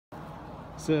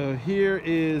So here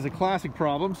is a classic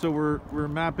problem. So we're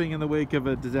mapping in the wake of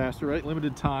a disaster, right?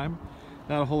 Limited time,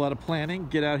 not a whole lot of planning.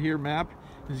 Get out here, map.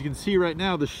 As you can see right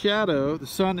now, the shadow, the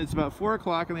sun, it's about 4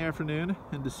 o'clock in the afternoon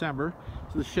in December.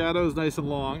 So the shadow is nice and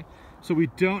long. So we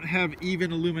don't have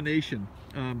even illumination.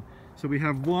 So we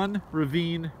have one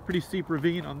ravine, pretty steep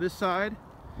ravine on this side.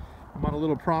 I'm on a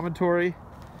little promontory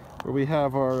where we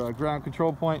have our ground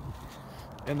control point.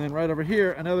 And then right over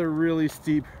here, another really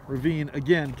steep ravine,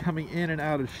 again, coming in and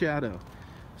out of shadow.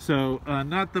 So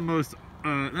not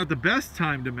the best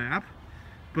time to map,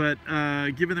 but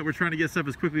given that we're trying to get stuff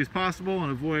as quickly as possible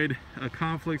and avoid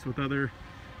conflicts with other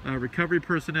recovery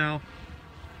personnel,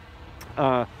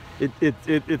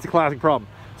 it's a classic problem.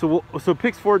 So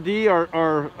Pix4D,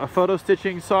 our photo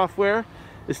stitching software,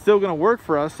 is still going to work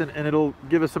for us, and it'll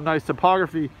give us some nice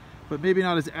topography, but maybe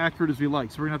not as accurate as we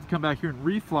like. So we're gonna have to come back here and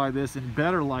refly this in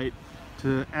better light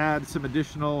to add some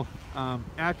additional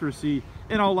accuracy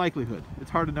in all likelihood.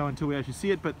 It's hard to know until we actually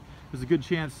see it, but there's a good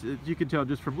chance, you can tell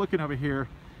just from looking over here,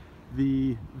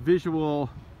 the visual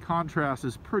contrast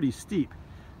is pretty steep.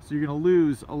 So you're gonna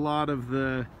lose a lot of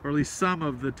the, or at least some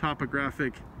of the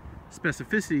topographic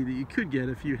specificity that you could get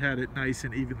if you had it nice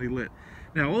and evenly lit.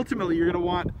 Now ultimately you're going to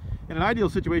want, in an ideal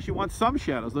situation, you want some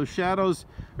shadows. Those shadows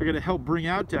are going to help bring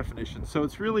out definition. So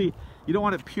it's really, you don't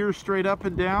want it pure straight up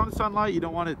and down sunlight, you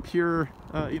don't want it pure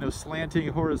slanting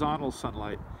horizontal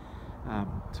sunlight.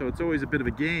 So it's always a bit of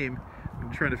a game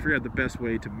in trying to figure out the best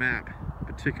way to map,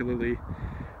 particularly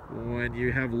when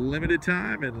you have limited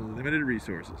time and limited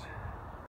resources.